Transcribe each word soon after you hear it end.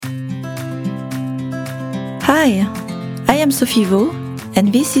Hi, I am Sophie Vaux,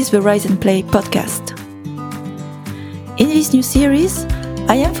 and this is the Rise and Play podcast. In this new series,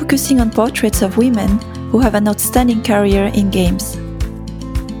 I am focusing on portraits of women who have an outstanding career in games.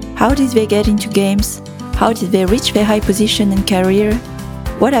 How did they get into games? How did they reach their high position and career?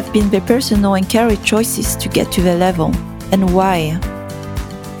 What have been their personal and career choices to get to their level, and why?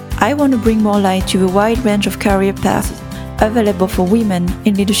 I want to bring more light to the wide range of career paths available for women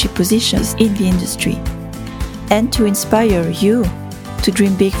in leadership positions in the industry, and to inspire you to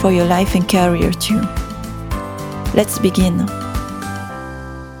dream big for your life and career too. Let's begin.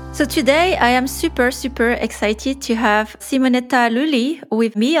 So today I am super excited to have Simonetta Lulli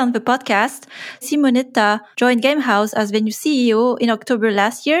with me on the podcast. Simonetta joined Gamehaus as the new CEO in October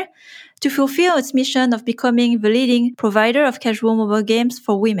last year to fulfill its mission of becoming the leading provider of casual mobile games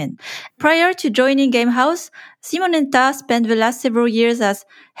for women. Prior to joining Gamehaus, Simonetta spent the last several years as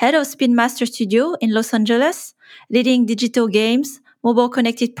head of Spin Master Studio in Los Angeles, leading digital games, mobile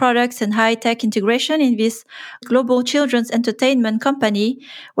connected products and high-tech integration in this global children's entertainment company,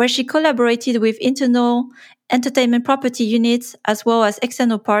 where she collaborated with internal entertainment property units as well as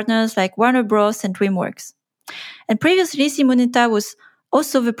external partners like Warner Bros. And DreamWorks. And previously, Simonetta was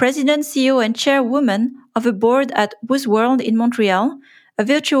also the president, CEO, and chairwoman of a board at WooZworld in Montreal, a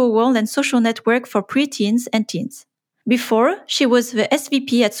virtual world and social network for preteens and teens. Before, she was the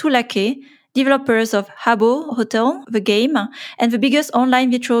SVP at Sulake, developers of Habbo Hotel, the game, and the biggest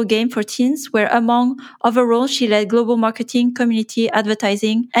online virtual game for teens, where among other roles, she led global marketing, community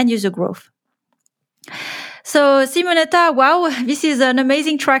advertising, and user growth. So Simonetta, wow, this is an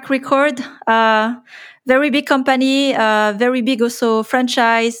amazing track record. Very big company, very big also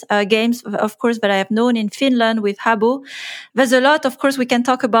franchise games, of course, that I have known in Finland with Habbo. There's a lot, of course, we can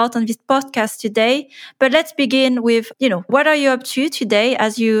talk about on this podcast today. But let's begin with, what are you up to today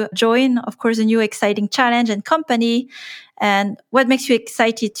as you join, of course, a new exciting challenge and company? And what makes you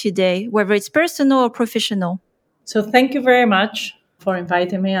excited today, whether it's personal or professional? So thank you very much for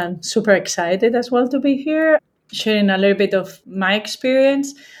inviting me. I'm super excited as well to be here, sharing a little bit of my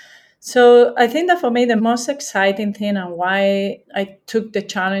experience. So I think that for me, the most exciting thing and why I took the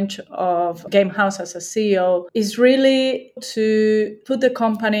challenge of Gamehaus as a CEO is really to put the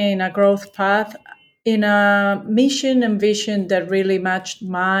company in a growth path, in a mission and vision that really matched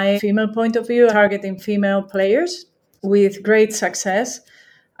my female point of view, targeting female players with great success.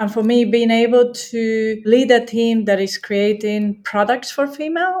 And for me, being able to lead a team that is creating products for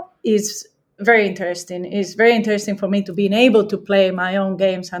female is very interesting. It's very interesting for me to being able to play my own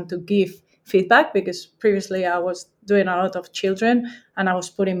games and to give feedback, because previously I was doing a lot of children and I was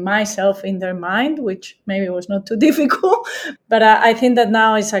putting myself in their mind, which maybe was not too difficult. But I think that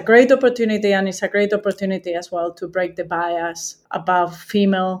now is a great opportunity, and it's a great opportunity as well to break the bias about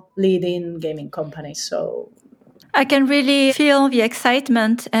female leading gaming companies. So I can really feel the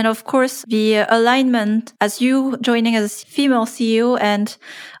excitement and, of course, the alignment as you joining as female CEO and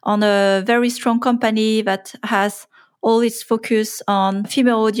on a very strong company that has all its focus on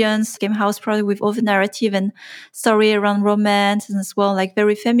female audience, Gamehaus product with all the narrative and story around romance and as well, like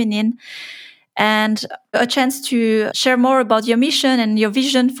very feminine. And a chance to share more about your mission and your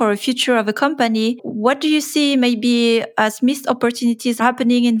vision for a future of a company. What do you see maybe as missed opportunities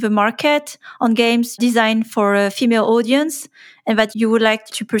happening in the market on games designed for a female audience, and that you would like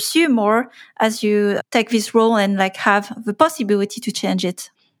to pursue more as you take this role and have the possibility to change it?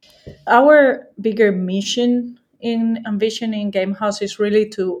 Our bigger mission in ambition in Gamehaus is really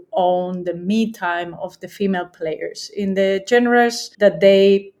to own the me time of the female players in the genres that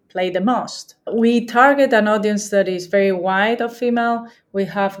they play the most. We target an audience that is very wide of female. We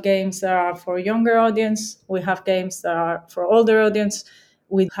have games that are for younger audience. We have games that are for older audience.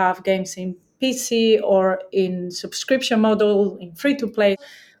 We have games in PC or in subscription model, in free to play.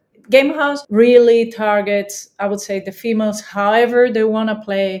 Gamehaus really targets, I would say, the females however they want to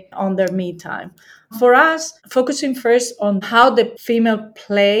play on their me time. For us, focusing first on how the female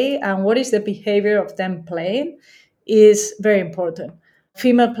play and what is the behavior of them playing is very important.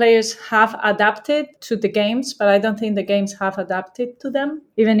 Female players have adapted to the games, but I don't think the games have adapted to them.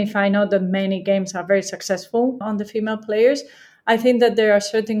 Even if I know that many games are very successful on the female players, I think that there are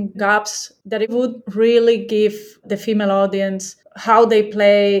certain gaps that it would really give the female audience how they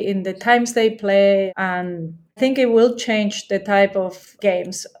play, in the times they play. And I think it will change the type of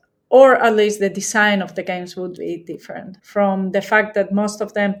games, or at least the design of the games would be different from the fact that most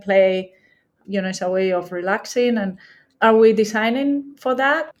of them play, as a way of relaxing. And are we designing for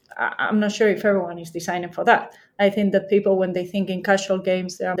that? I'm not sure if everyone is designing for that. I think that people, when they think in casual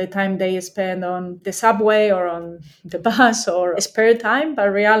games, they're the time they spend on the subway or on the bus or spare time.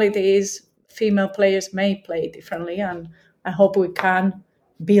 But reality is female players may play differently, and I hope we can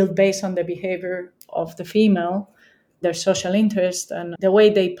build based on the behavior of the female, their social interest, and the way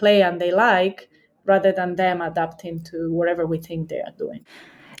they play and they like, rather than them adapting to whatever we think they are doing.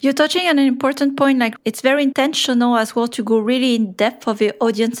 You're touching on an important point, like it's very intentional as well to go really in depth of the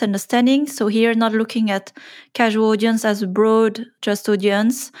audience understanding. So here, not looking at casual audience as a broad just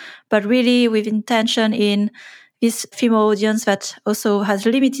audience, but really with intention in this female audience that also has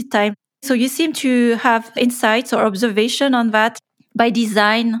limited time. So you seem to have insights or observation on that by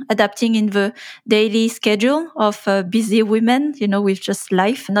design, adapting in the daily schedule of busy women, with just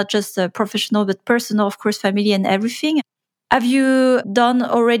life, not just professional, but personal, of course, family and everything. Have you done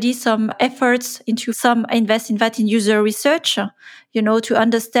already some efforts into invest in that in user research, to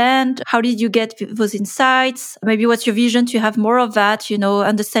understand how did you get those insights? Maybe what's your vision to have more of that,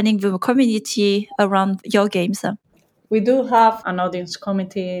 understanding the community around your games? We do have an audience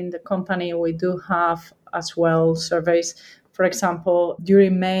committee in the company. We do have as well surveys. For example,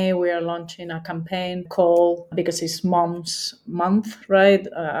 during May, we are launching a campaign called, because it's Moms Month, right,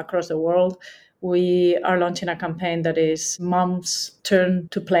 across the world, we are launching a campaign that is Mom's Turn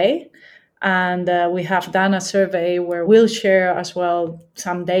to Play. And we have done a survey where we'll share as well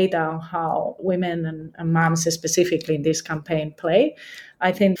some data on how women and moms specifically in this campaign play.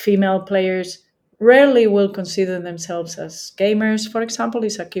 I think female players rarely will consider themselves as gamers, for example,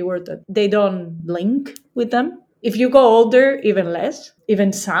 is a keyword that they don't link with them. If you go older, even less.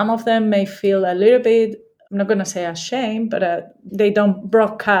 Even some of them may feel a little bit, I'm not going to say ashamed, but they don't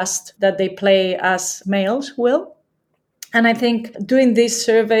broadcast that they play as males will. And I think doing these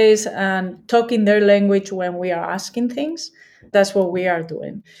surveys and talking their language when we are asking things, that's what we are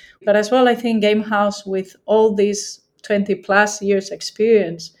doing. But as well, I think Gamehaus, with all these 20 plus years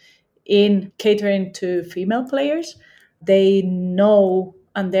experience in catering to female players, they know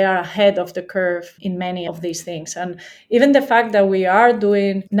and they are ahead of the curve in many of these things. And even the fact that we are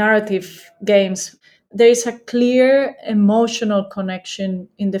doing narrative games, there is a clear emotional connection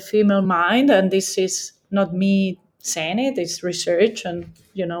in the female mind. And this is not me saying it, it's research and,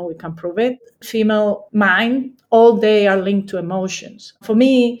 we can prove it. Female mind, all day are linked to emotions. For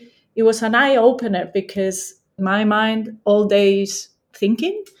me, it was an eye-opener because my mind all day is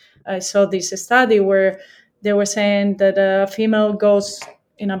thinking. I saw this study where they were saying that a female goes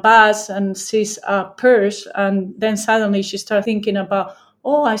in a bus and sees a purse, and then suddenly she starts thinking about,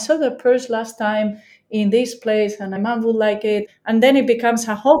 oh, I saw the purse last time in this place and my mom would like it. And then it becomes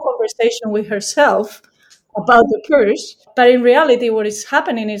a whole conversation with herself about the purse. But in reality, what is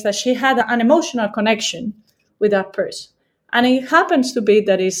happening is that she had an emotional connection with that purse. And it happens to be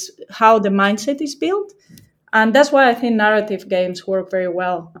that is how the mindset is built. And that's why I think narrative games work very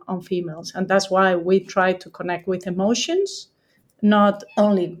well on females. And that's why we try to connect with emotions, not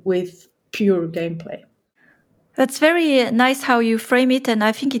only with pure gameplay. That's very nice how you frame it. And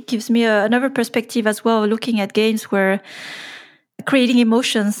I think it gives me another perspective as well, looking at games where creating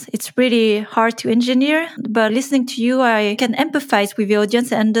emotions, it's really hard to engineer. But listening to you, I can empathize with the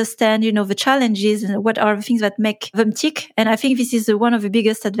audience and understand, the challenges and what are the things that make them tick. And I think this is one of the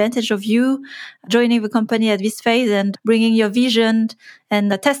biggest advantage of you joining the company at this phase and bringing your vision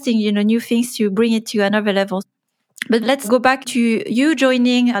and testing, new things to bring it to another level. But let's go back to you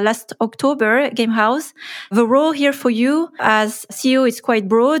joining last October Gamehaus. The role here for you as CEO is quite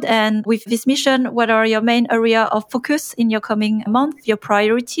broad. And with this mission, what are your main area of focus in your coming month, your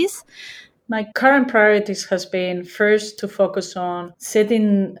priorities? My current priorities has been first to focus on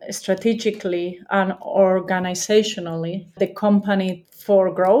setting strategically and organizationally the company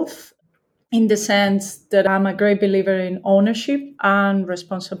for growth, in the sense that I'm a great believer in ownership and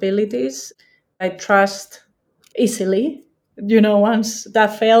responsibilities. I trust easily. Once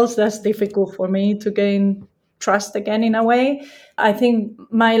that fails, that's difficult for me to gain trust again in a way. I think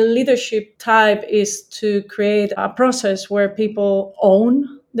my leadership type is to create a process where people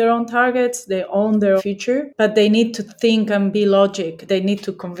own their own targets, they own their future, but they need to think and be logic. They need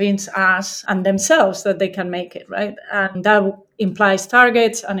to convince us and themselves that they can make it, right? And that implies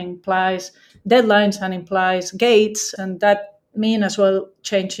targets and implies deadlines and implies gates, and that mean as well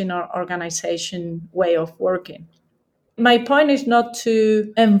changing our organization way of working. My point is not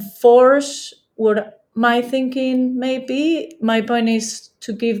to enforce what my thinking may be. My point is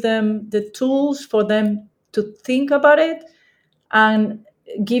to give them the tools for them to think about it and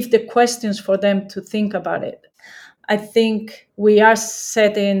give the questions for them to think about it. I think we are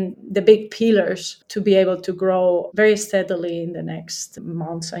setting the big pillars to be able to grow very steadily in the next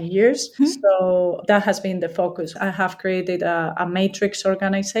months and years. Mm-hmm. So that has been the focus. I have created a matrix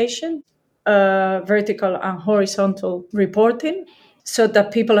organization, vertical and horizontal reporting. so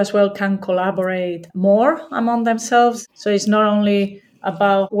that people as well can collaborate more among themselves. So it's not only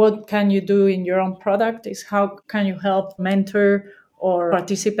about what can you do in your own product, it's how can you help mentor or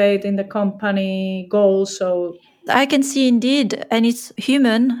participate in the company goals. So I can see indeed, and it's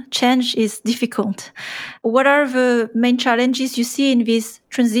human, change is difficult. What are the main challenges you see in this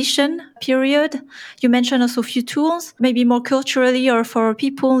transition period? You mentioned also a few tools, maybe more culturally or for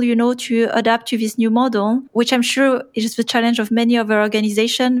people, to adapt to this new model, which I'm sure is the challenge of many other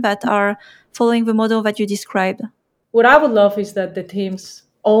organizations that are following the model that you described. what I would love is that the teams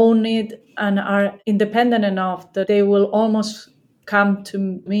own it and are independent enough that they will almost come to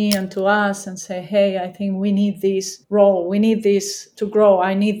me and to us and say, hey, I think we need this role. We need this to grow.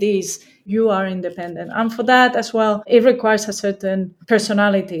 I need this. You are independent. And for that as well, it requires a certain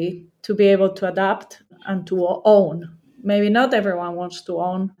personality to be able to adapt and to own. Maybe not everyone wants to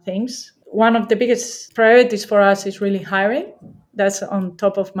own things. One of the biggest priorities for us is really hiring. That's on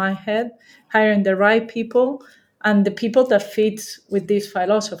top of my head, hiring the right people and the people that fit with this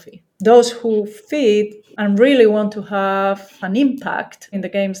philosophy. Those who fit and really want to have an impact in the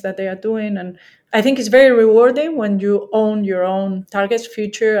games that they are doing. And I think it's very rewarding when you own your own targets,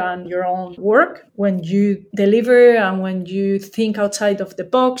 future, and your own work, when you deliver and when you think outside of the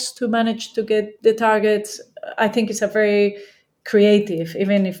box to manage to get the targets. I think it's a very creative,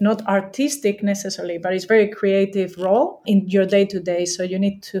 even if not artistic necessarily, but it's very creative role in your day-to-day. So you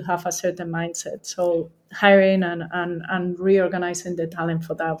need to have a certain mindset. So hiring and reorganizing the talent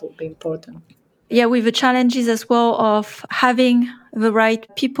for that would be important. Yeah, with the challenges as well of having the right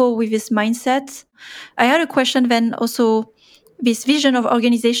people with this mindset. I had a question then also, this vision of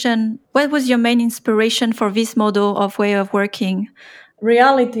organization. What was your main inspiration for this model of way of working?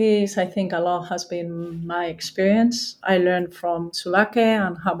 Reality is, I think a lot has been my experience. I learned from Sulake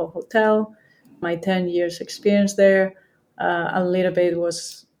and Habbo Hotel, my 10 years experience there. A little bit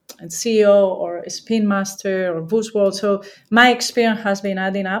was a CEO or a Spin Master or Boost World. So my experience has been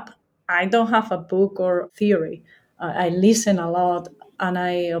adding up. I don't have a book or theory. I listen a lot and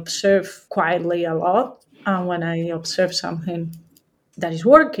I observe quietly a lot. And when I observe something that is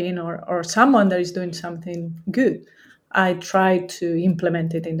working or someone that is doing something good, I try to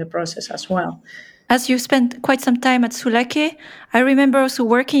implement it in the process as well. As you spent quite some time at Sulake, I remember also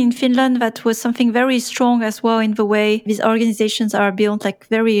working in Finland. That was something very strong as well in the way these organizations are built, like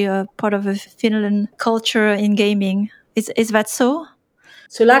very part of the Finland culture in gaming. Is that so?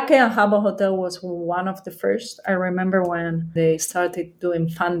 Sulake and Habbo Hotel was one of the first. I remember when they started doing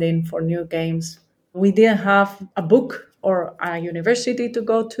funding for new games. We didn't have a book or a university to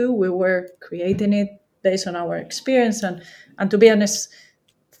go to. We were creating it based on our experience. And to be honest,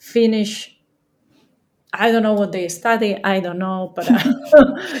 Finnish, I don't know what they study. I don't know, but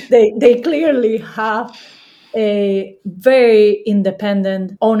they clearly have a very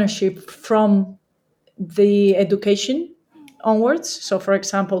independent ownership from the education onwards. So, for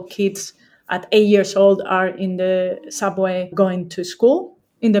example, kids at 8 years old are in the subway going to school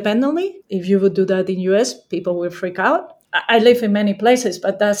independently. If you would do that in US, people will freak out. I live in many places,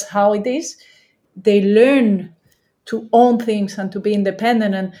 but that's how it is. They learn to own things and to be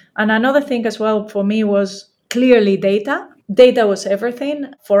independent. And another thing as well for me was clearly data. Data was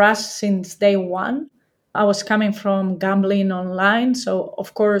everything for us since day one. I was coming from gambling online. So,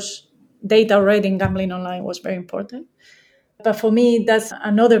 of course, data already in gambling online was very important. But for me, that's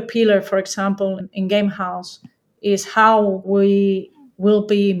another pillar, for example, in Gamehouse, is how we will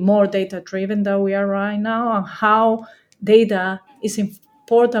be more data-driven than we are right now, and how data is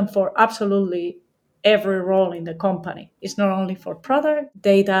important for absolutely every role in the company. It's not only for product.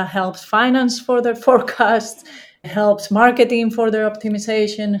 Data helps finance for their forecast, helps marketing for their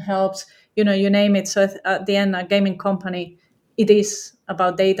optimization, helps, you name it. So at the end, a gaming company, it is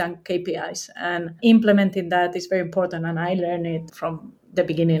about data and KPIs, and implementing that is very important. And I learned it from the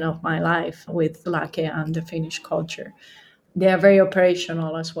beginning of my life with Sulake and the Finnish culture. They are very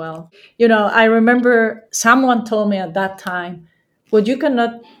operational as well. I remember someone told me at that time, what you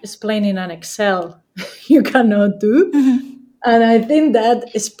cannot explain in an Excel, you cannot do. Mm-hmm. And I think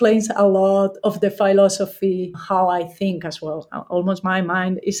that explains a lot of the philosophy, how I think as well. Almost my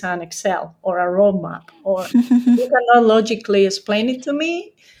mind is an Excel or a roadmap, or you cannot logically explain it to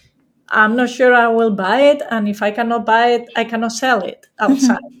me. I'm not sure I will buy it. And if I cannot buy it, I cannot sell it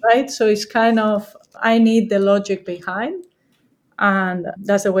outside, right? So it's kind of, I need the logic behind. And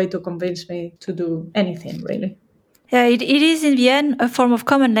that's a way to convince me to do anything, really. Yeah, it is in the end a form of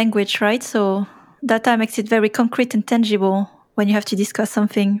common language, right? So data makes it very concrete and tangible when you have to discuss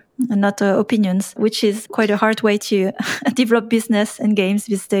something and not opinions, which is quite a hard way to develop business and games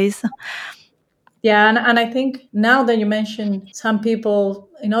these days. Yeah, and I think now that you mentioned, some people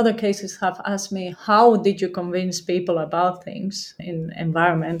in other cases have asked me, how did you convince people about things in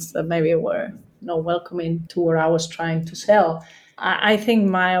environments that maybe were not welcoming to what I was trying to sell? I think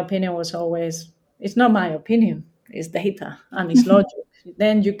my opinion was always, it's not my opinion, it's data and it's logic.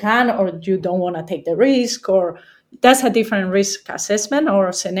 Then you can or you don't want to take the risk, or that's a different risk assessment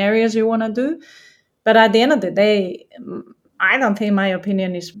or scenarios you want to do. But at the end of the day, I don't think my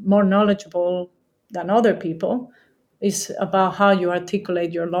opinion is more knowledgeable than other people. It's about how you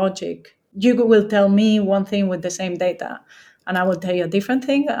articulate your logic. You will tell me one thing with the same data, and I will tell you a different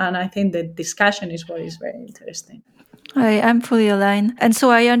thing. And I think the discussion is what is very interesting. I'm fully aligned. And so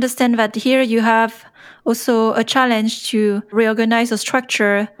I understand that here you have also a challenge to reorganize or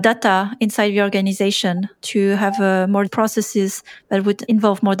structure data inside the organization to have more processes that would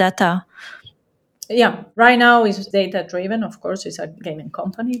involve more data. Yeah, right now it's data driven. Of course, it's a gaming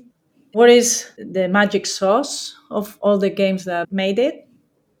company. What is the magic sauce of all the games that made it?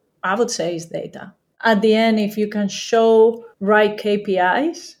 I would say is data. At the end, if you can show right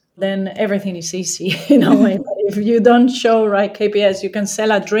KPIs, then everything is easy in a way. But if you don't show right KPIs, you can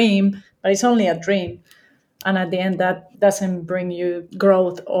sell a dream, but it's only a dream. And at the end, that doesn't bring you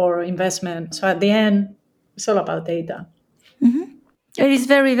growth or investment. So at the end, it's all about data. Mm-hmm. It is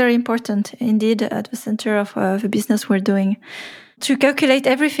very, very important indeed at the center of the business we're doing to calculate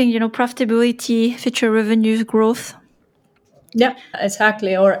everything, profitability, future revenue growth. Yeah,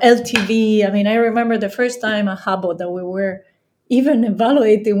 exactly. Or LTV. I mean, I remember the first time at Habbo that we were even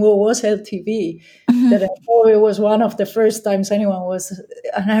evaluating what was LTV. That I thought it was one of the first times anyone was.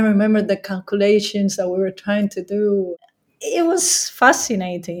 And I remember the calculations that we were trying to do. It was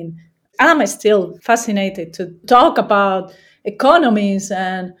fascinating. I'm still fascinated to talk about economies.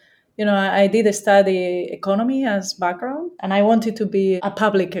 And, I did study economy as background, and I wanted to be a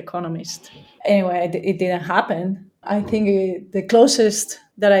public economist. Anyway, it didn't happen. I think the closest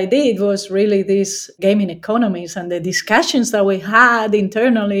that I did was really these gaming economies, and the discussions that we had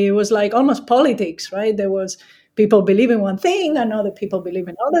internally. It was like almost politics, right? There was people believe in one thing and other people believe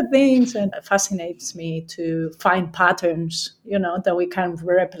in other things, and it fascinates me to find patterns, that we can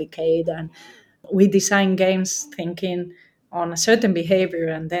replicate. And we design games thinking on a certain behavior,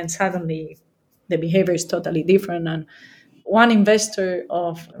 and then suddenly the behavior is totally different. And one investor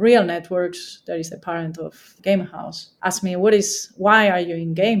of Real Networks, that is a parent of Gamehouse, asked me, why are you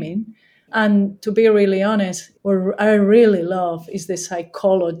in gaming? And to be really honest, what I really love is the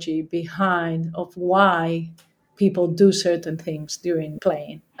psychology behind of why people do certain things during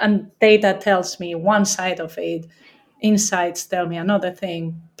playing. And data tells me one side of it, insights tell me another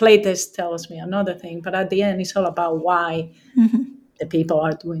thing, playtest tells me another thing. But at the end, it's all about why the people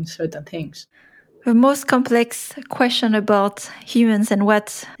are doing certain things. The most complex question about humans and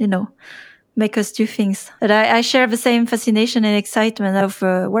what, make us do things. But I share the same fascination and excitement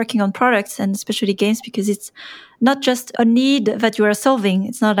of working on products, and especially games, because it's not just a need that you are solving.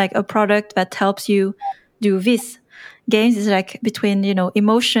 It's not like a product that helps you do this. Games is like between,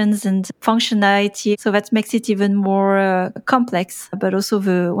 emotions and functionality. So that makes it even more complex, but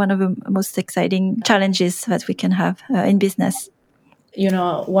also one of the most exciting challenges that we can have in business.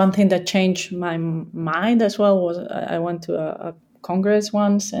 One thing that changed my mind as well was I went to a Congress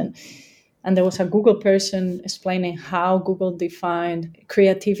once, and there was a Google person explaining how Google defined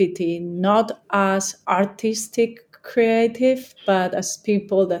creativity not as artistic creative, but as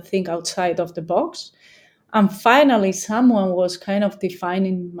people that think outside of the box. And finally, someone was kind of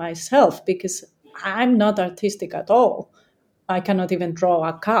defining myself, because I'm not artistic at all. I cannot even draw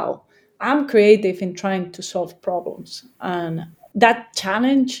a cow. I'm creative in trying to solve problems. And that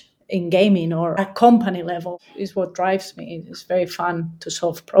challenge in gaming or at company level is what drives me. It's very fun to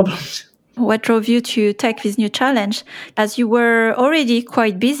solve problems. What drove you to take this new challenge? As you were already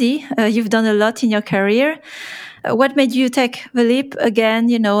quite busy, you've done a lot in your career. What made you take the leap again,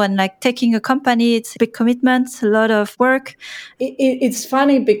 and like taking a company, it's a big commitment, a lot of work. It's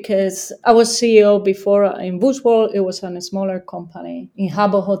funny because I was CEO before in Bushworld. It was a smaller company. In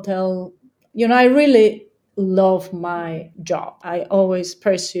Habbo Hotel, I really love my job. I always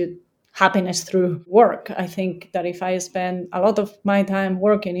pursued happiness through work. I think that if I spend a lot of my time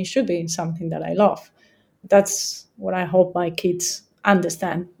working, it should be something that I love. That's what I hope my kids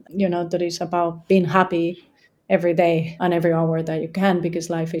understand, that it's about being happy every day and every hour that you can, because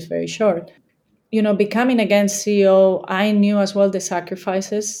life is very short. Becoming again CEO, I knew as well the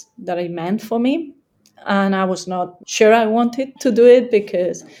sacrifices that it meant for me. And I was not sure I wanted to do it,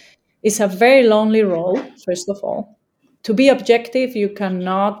 because it's a very lonely role, first of all. To be objective, you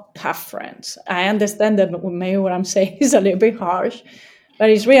cannot have friends. I understand that maybe what I'm saying is a little bit harsh, but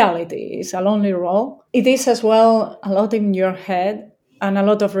it's reality. It's a lonely role. It is as well a lot in your head and a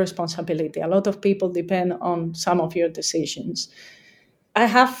lot of responsibility. A lot of people depend on some of your decisions. I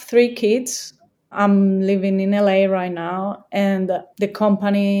have 3 kids. I'm living in LA right now, and the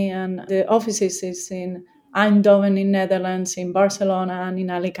company and the offices is in Eindhoven in Netherlands, in Barcelona, and in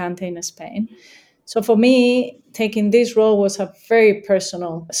Alicante in Spain. So for me, taking this role was a very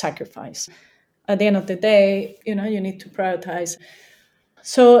personal sacrifice. At the end of the day, you need to prioritize.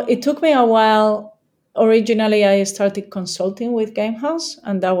 So it took me a while. Originally, I started consulting with Gamehouse,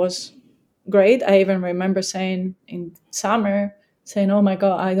 and that was great. I even remember saying in summer, oh my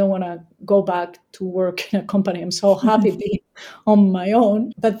God, I don't want to go back to work in a company. I'm so happy being on my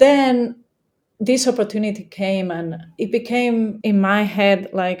own. But then this opportunity came, and it became in my head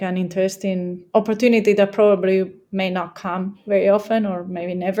like an interesting opportunity that probably may not come very often or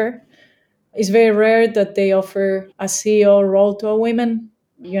maybe never. It's very rare that they offer a CEO role to a woman.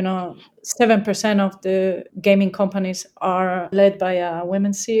 7% of the gaming companies are led by a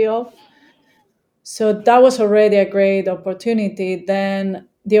women CEO. So that was already a great opportunity. Then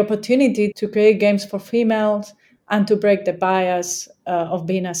the opportunity to create games for females and to break the bias of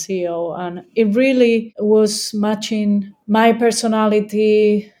being a CEO. And it really was matching my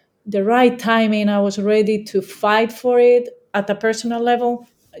personality, the right timing. I was ready to fight for it at a personal level.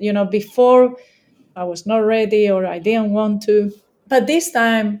 Before I was not ready or I didn't want to. But this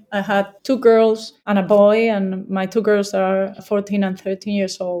time I had 2 girls and a boy, and my 2 girls are 14 and 13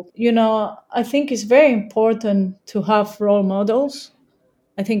 years old. I think it's very important to have role models.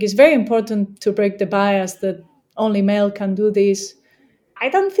 I think it's very important to break the bias that only male can do this. I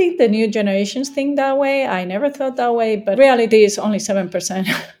don't think the new generations think that way. I never thought that way, but reality is only 7%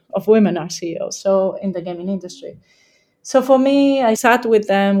 of women are CEOs, so in the gaming industry. So for me, I sat with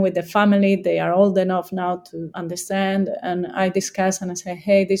them, with the family. They are old enough now to understand. And I discussed and I said,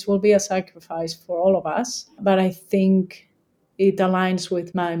 hey, this will be a sacrifice for all of us. But I think it aligns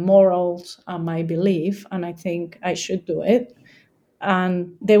with my morals and my belief. And I think I should do it.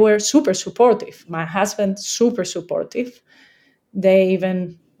 And they were super supportive. My husband, super supportive. They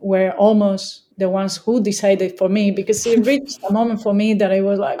even were almost the ones who decided for me, because it reached a moment for me that I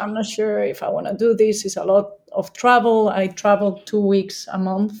was like, I'm not sure if I want to do this. It's a lot of travel. I traveled 2 weeks a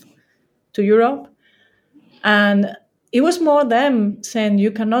month to Europe. And it was more them saying,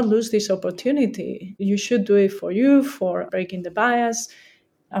 you cannot lose this opportunity. You should do it for you, for breaking the bias,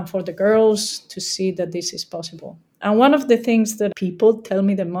 and for the girls to see that this is possible. And one of the things that people tell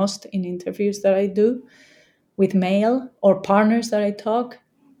me the most in interviews that I do with male or partners that I talk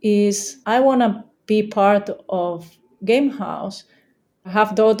is, I want to be part of Gamehouse. I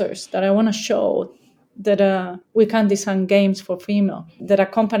have daughters that I want to show that we can design games for female, that a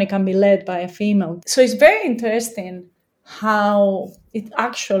company can be led by a female. So it's very interesting how it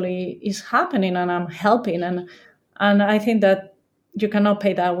actually is happening, and I'm helping. And I think that you cannot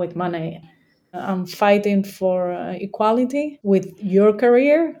pay that with money. I'm fighting for equality with your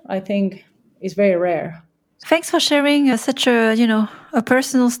career. I think it's very rare. Thanks for sharing such a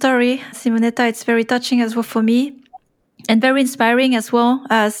personal story, Simonetta. It's very touching as well for me, and very inspiring as well,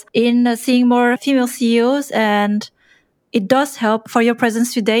 as in seeing more female CEOs. And it does help for your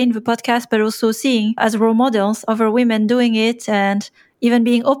presence today in the podcast, but also seeing as role models other women doing it and even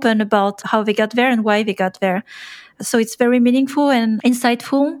being open about how they got there and why they got there. So it's very meaningful and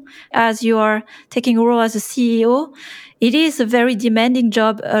insightful as you are taking a role as a CEO. It is a very demanding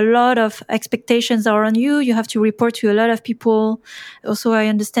job. A lot of expectations are on you. You have to report to a lot of people. Also, I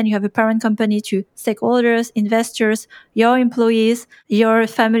understand you have a parent company to stakeholders, investors, your employees, your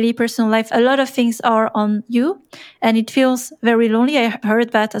family, personal life. A lot of things are on you, and it feels very lonely. I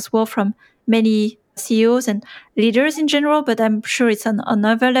heard that as well from many CEOs and leaders in general, but I'm sure it's on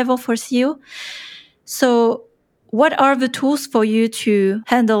another level for CEO. So what are the tools for you to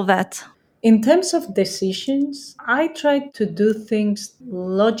handle that? In terms of decisions, I try to do things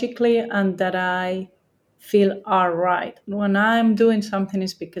logically and that I feel are right. When I'm doing something,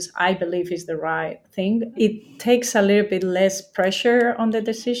 it's because I believe it's the right thing. It takes a little bit less pressure on the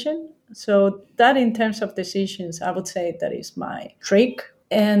decision. So that, in terms of decisions, I would say that is my trick.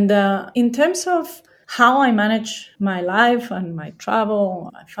 And in terms of how I manage my life and my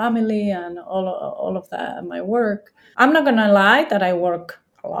travel, my family, and all of that, my work, I'm not going to lie that I work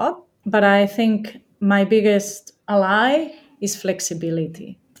a lot, but I think my biggest ally is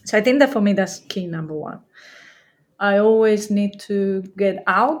flexibility. So I think that for me, that's key number one. I always need to get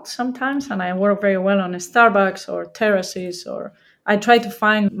out sometimes, and I work very well on a Starbucks or terraces, or I try to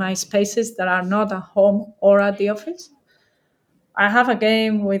find my spaces that are not at home or at the office. I have a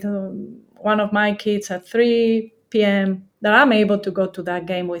game with one of my kids at 3 p.m. that I'm able to go to that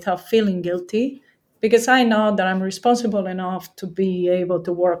game without feeling guilty, because I know that I'm responsible enough to be able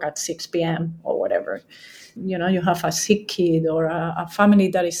to work at 6 p.m. or whatever. You have a sick kid or a family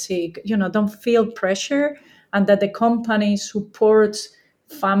that is sick, don't feel pressure, and that the company supports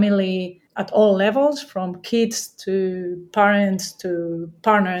family at all levels, from kids to parents to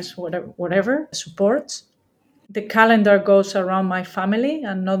partners, whatever supports. The calendar goes around my family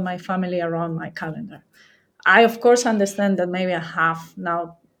and not my family around my calendar. I, of course, understand that maybe I have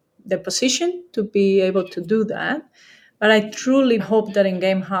now the position to be able to do that. But I truly hope that in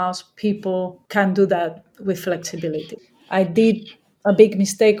Gamehouse, people can do that with flexibility. I did a big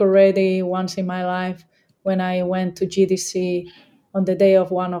mistake already once in my life when I went to GDC on the day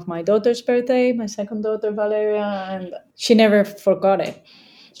of one of my daughter's birthday, my second daughter, Valeria, and she never forgot it.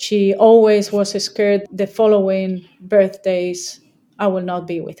 She always was scared the following birthdays I will not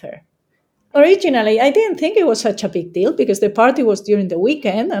be with her. Originally, I didn't think it was such a big deal because the party was during the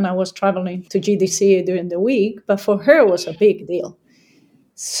weekend and I was traveling to GDC during the week, but for her it was a big deal.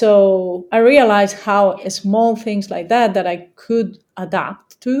 So I realized how small things like that I could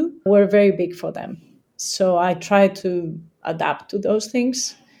adapt to were very big for them. So I tried to adapt to those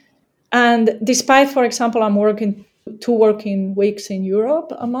things. And despite, for example, I'm working 2 working weeks in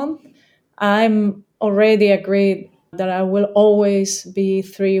Europe a month, I'm already agreed that I will always be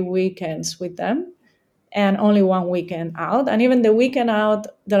 3 weekends with them and only 1 weekend out. And even the weekend out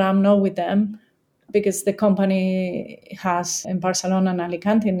that I'm not with them, because the company has in Barcelona and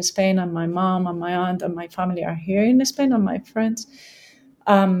Alicante in Spain, and my mom and my aunt and my family are here in Spain, and my friends,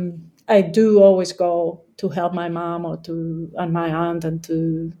 I do always go to help my mom and my aunt and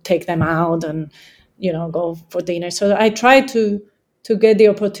to take them out and go for dinner. So I try to get the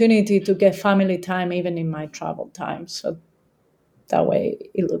opportunity to get family time even in my travel time. So that way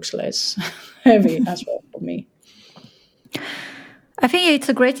it looks less heavy as well for me. I think it's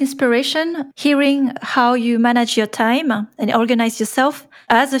a great inspiration hearing how you manage your time and organize yourself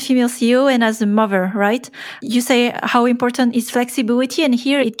as a female CEO and as a mother, right? You say how important is flexibility, and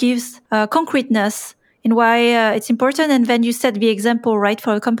here it gives concreteness in why it's important. And then you set the example, right,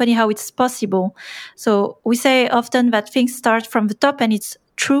 for a company, how it's possible. So we say often that things start from the top, and it's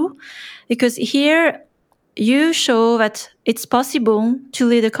true because here you show that it's possible to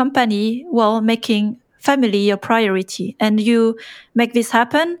lead a company while making family your priority, and you make this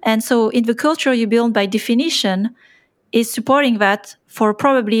happen. And so in the culture you build, by definition, is supporting that for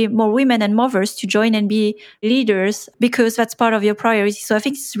probably more women and mothers to join and be leaders, because that's part of your priority. So I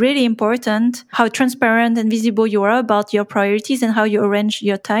think it's really important how transparent and visible you are about your priorities and how you arrange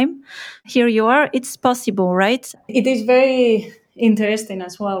your time. Here you are, it's possible, right? It is very interesting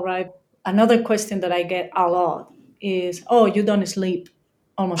as well, right? Another question that I get a lot is, oh, you don't sleep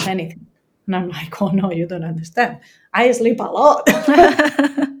almost anything. And I'm like, oh no, you don't understand. I sleep a lot.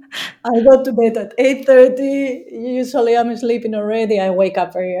 I go to bed at 8:30. Usually I'm sleeping already. I wake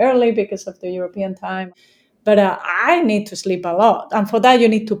up very early because of the European time. But I need to sleep a lot. And for that, you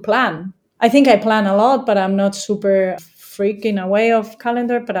need to plan. I think I plan a lot, but I'm not super freaking away of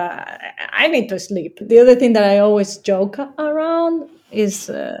calendar, but I need to sleep. The other thing that I always joke around is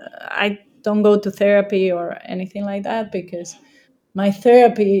I don't go to therapy or anything like that, because my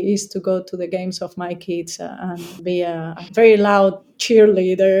therapy is to go to the games of my kids and be a very loud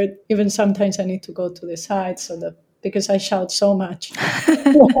cheerleader. Even sometimes I need to go to the side because I shout so much.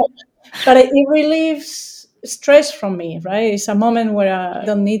 But it relieves stress from me, right? It's a moment where I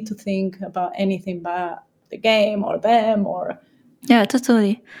don't need to think about anything but the game or them or... Yeah,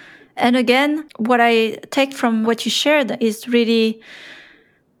 totally. And again, what I take from what you shared is really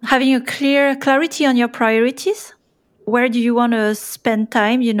having a clarity on your priorities. Where do you want to spend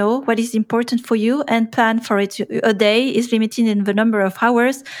time? What is important for you, and plan for it. A day is limited in the number of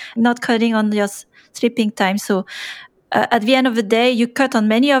hours, not cutting on your sleeping time. So at the end of the day, you cut on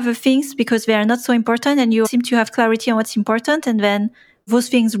many other things because they are not so important, and you seem to have clarity on what's important. And then those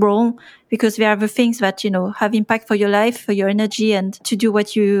things roll because they are the things that, have impact for your life, for your energy, and to do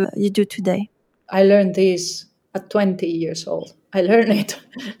what you do today. I learned this at 20 years old. I learned it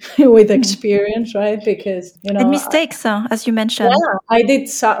with experience, right? Because, and mistakes, as you mentioned. Yeah, I did.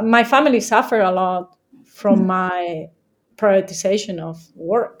 My family suffered a lot from my prioritization of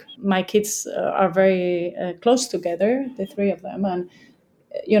work. My kids are very close together, the 3 of them. And,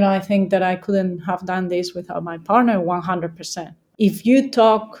 I think that I couldn't have done this without my partner 100%. If you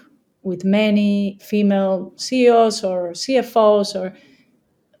talk with many female CEOs or CFOs, or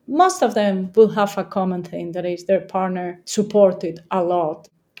most of them will have a common thing, that is their partner supported a lot,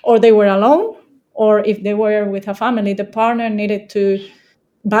 or they were alone, or if they were with a family, the partner needed to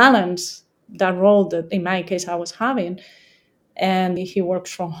balance that role that in my case I was having. and he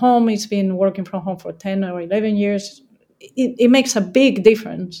works from home. He's been working from home for 10 or 11 years. It makes a big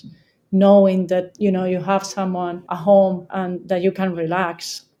difference knowing that, you have someone at home and that you can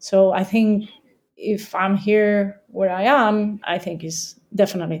relax. So I think if I'm here where I am, I think it's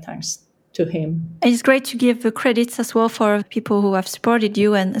definitely thanks to him. And it's great to give the credits as well for people who have supported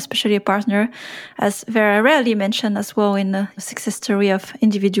you, and especially a partner, as very rarely mentioned as well in the success story of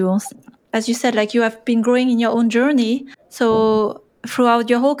individuals. As you said, like, you have been growing in your own journey. So throughout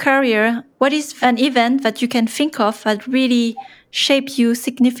your whole career, what is an event that you can think of that really shaped you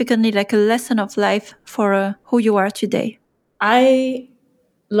significantly, like a lesson of life for who you are today? I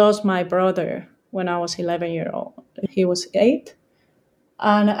lost my brother when I was 11 years old. He was 8.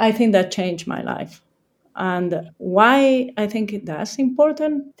 And I think that changed my life. And why I think that's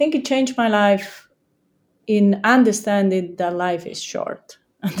important? I think it changed my life in understanding that life is short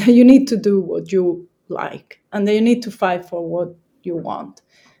and that you need to do what you like and that you need to fight for what you want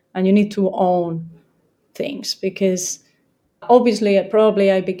and you need to own things, because obviously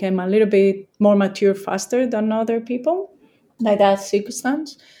probably I became a little bit more mature faster than other people, like that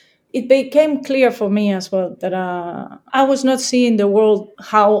circumstance. It became clear for me as well that I was not seeing the world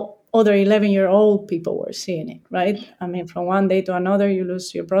how other 11-year-old people were seeing it, right? I mean, from one day to another, you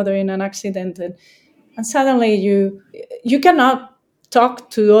lose your brother in an accident, and suddenly you cannot talk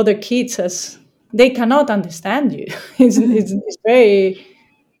to other kids as they cannot understand you. It's very,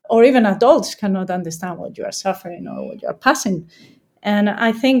 or even adults cannot understand what you are suffering or what you are passing. And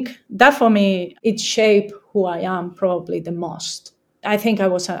I think that for me, it shaped who I am probably the most. I think I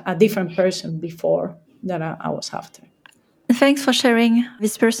was a different person before than I was after. Thanks for sharing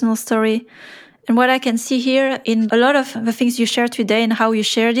this personal story. And what I can see here in a lot of the things you shared today and how you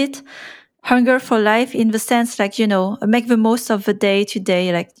shared it, hunger for life in the sense, like, make the most of the day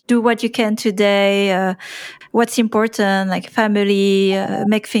today, like do what you can today, what's important, like family,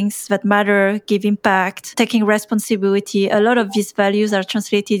 make things that matter, give impact, taking responsibility. A lot of these values are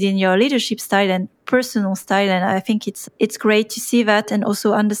translated in your leadership style and personal style. And I think it's great to see that and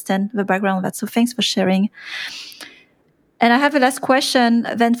also understand the background of that. So thanks for sharing. And I have a last question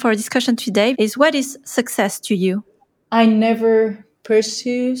then for discussion today is, what is success to you? I never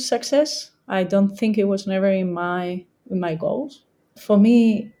pursue success. I don't think it was never in my goals. For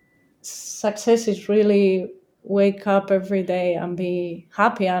me, success is really wake up every day and be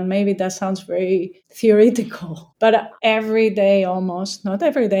happy. And maybe that sounds very theoretical, but every day almost, not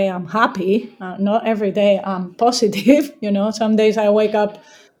every day I'm happy. Not every day I'm positive. Some days I wake up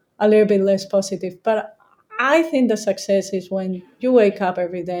a little bit less positive, but I think the success is when you wake up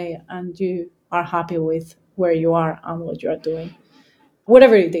every day and you are happy with where you are and what you are doing.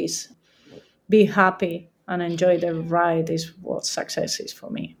 Whatever it is, be happy and enjoy the ride is what success is for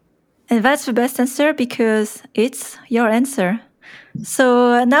me. And that's the best answer because it's your answer.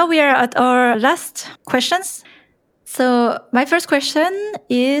 So now we are at our last questions. So my first question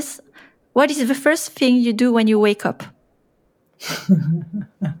is, what is the first thing you do when you wake up?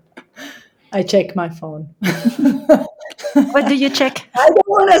 I check my phone. What do you check? I don't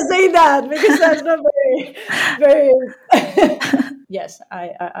want to say that because that's not very. Yes,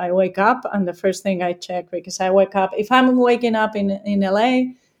 I wake up and the first thing I check, because I wake up, if I'm waking up in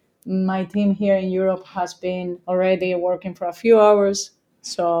LA, my team here in Europe has been already working for a few hours.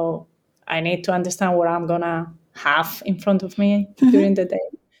 So I need to understand what I'm going to have in front of me during the day.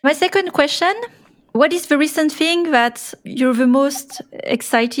 My second question, what is the recent thing that you're the most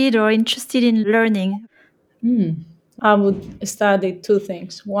excited or interested in learning? I would study 2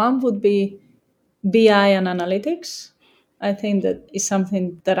 things. One would be BI and analytics. I think that is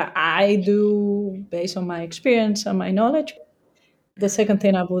something that I do based on my experience and my knowledge. The second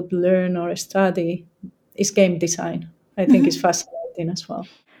thing I would learn or study is game design. I think it's fascinating as well.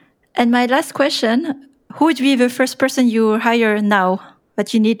 And my last question, who would be the first person you hire now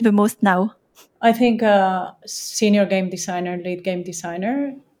that you need the most now? I think a senior game designer, lead game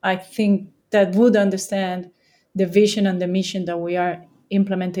designer, I think that would understand the vision and the mission that we are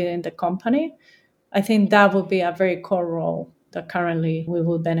implementing in the company. I think that would be a very core role that currently we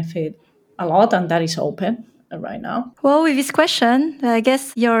will benefit a lot, and that is open right now. Well, with this question, I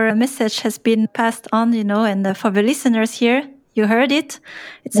guess your message has been passed on, and for the listeners here, you heard it.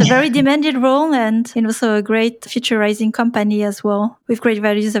 It's a very demanded role and also a great future-rising company as well, with great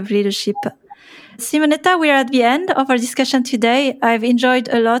values of leadership. Simonetta, we are at the end of our discussion today. I've enjoyed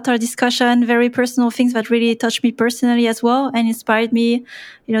a lot our discussion, very personal things that really touched me personally as well and inspired me,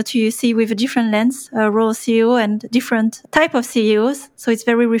 to see with a different lens, role CEO and different type of CEOs. So it's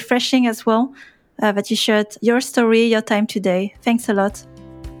very refreshing as well that you shared your story, your time today. Thanks a lot.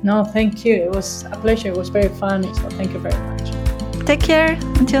 No, thank you. It was a pleasure. It was very fun. So thank you very much. Take care.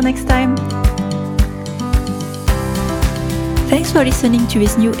 Until next time. Thanks for listening to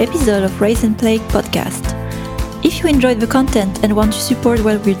this new episode of Rise and Play podcast. If you enjoyed the content and want to support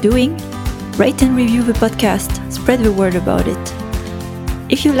what we're doing, rate and review the podcast, spread the word about it.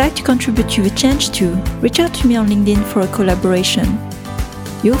 If you'd like to contribute to the change too, reach out to me on LinkedIn for a collaboration.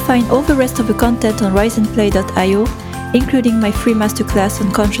 You'll find all the rest of the content on riseandplay.io, including my free masterclass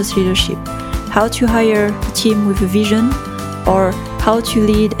on conscious leadership, how to hire a team with a vision, or how to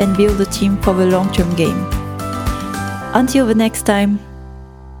lead and build a team for the long-term game. Until the next time.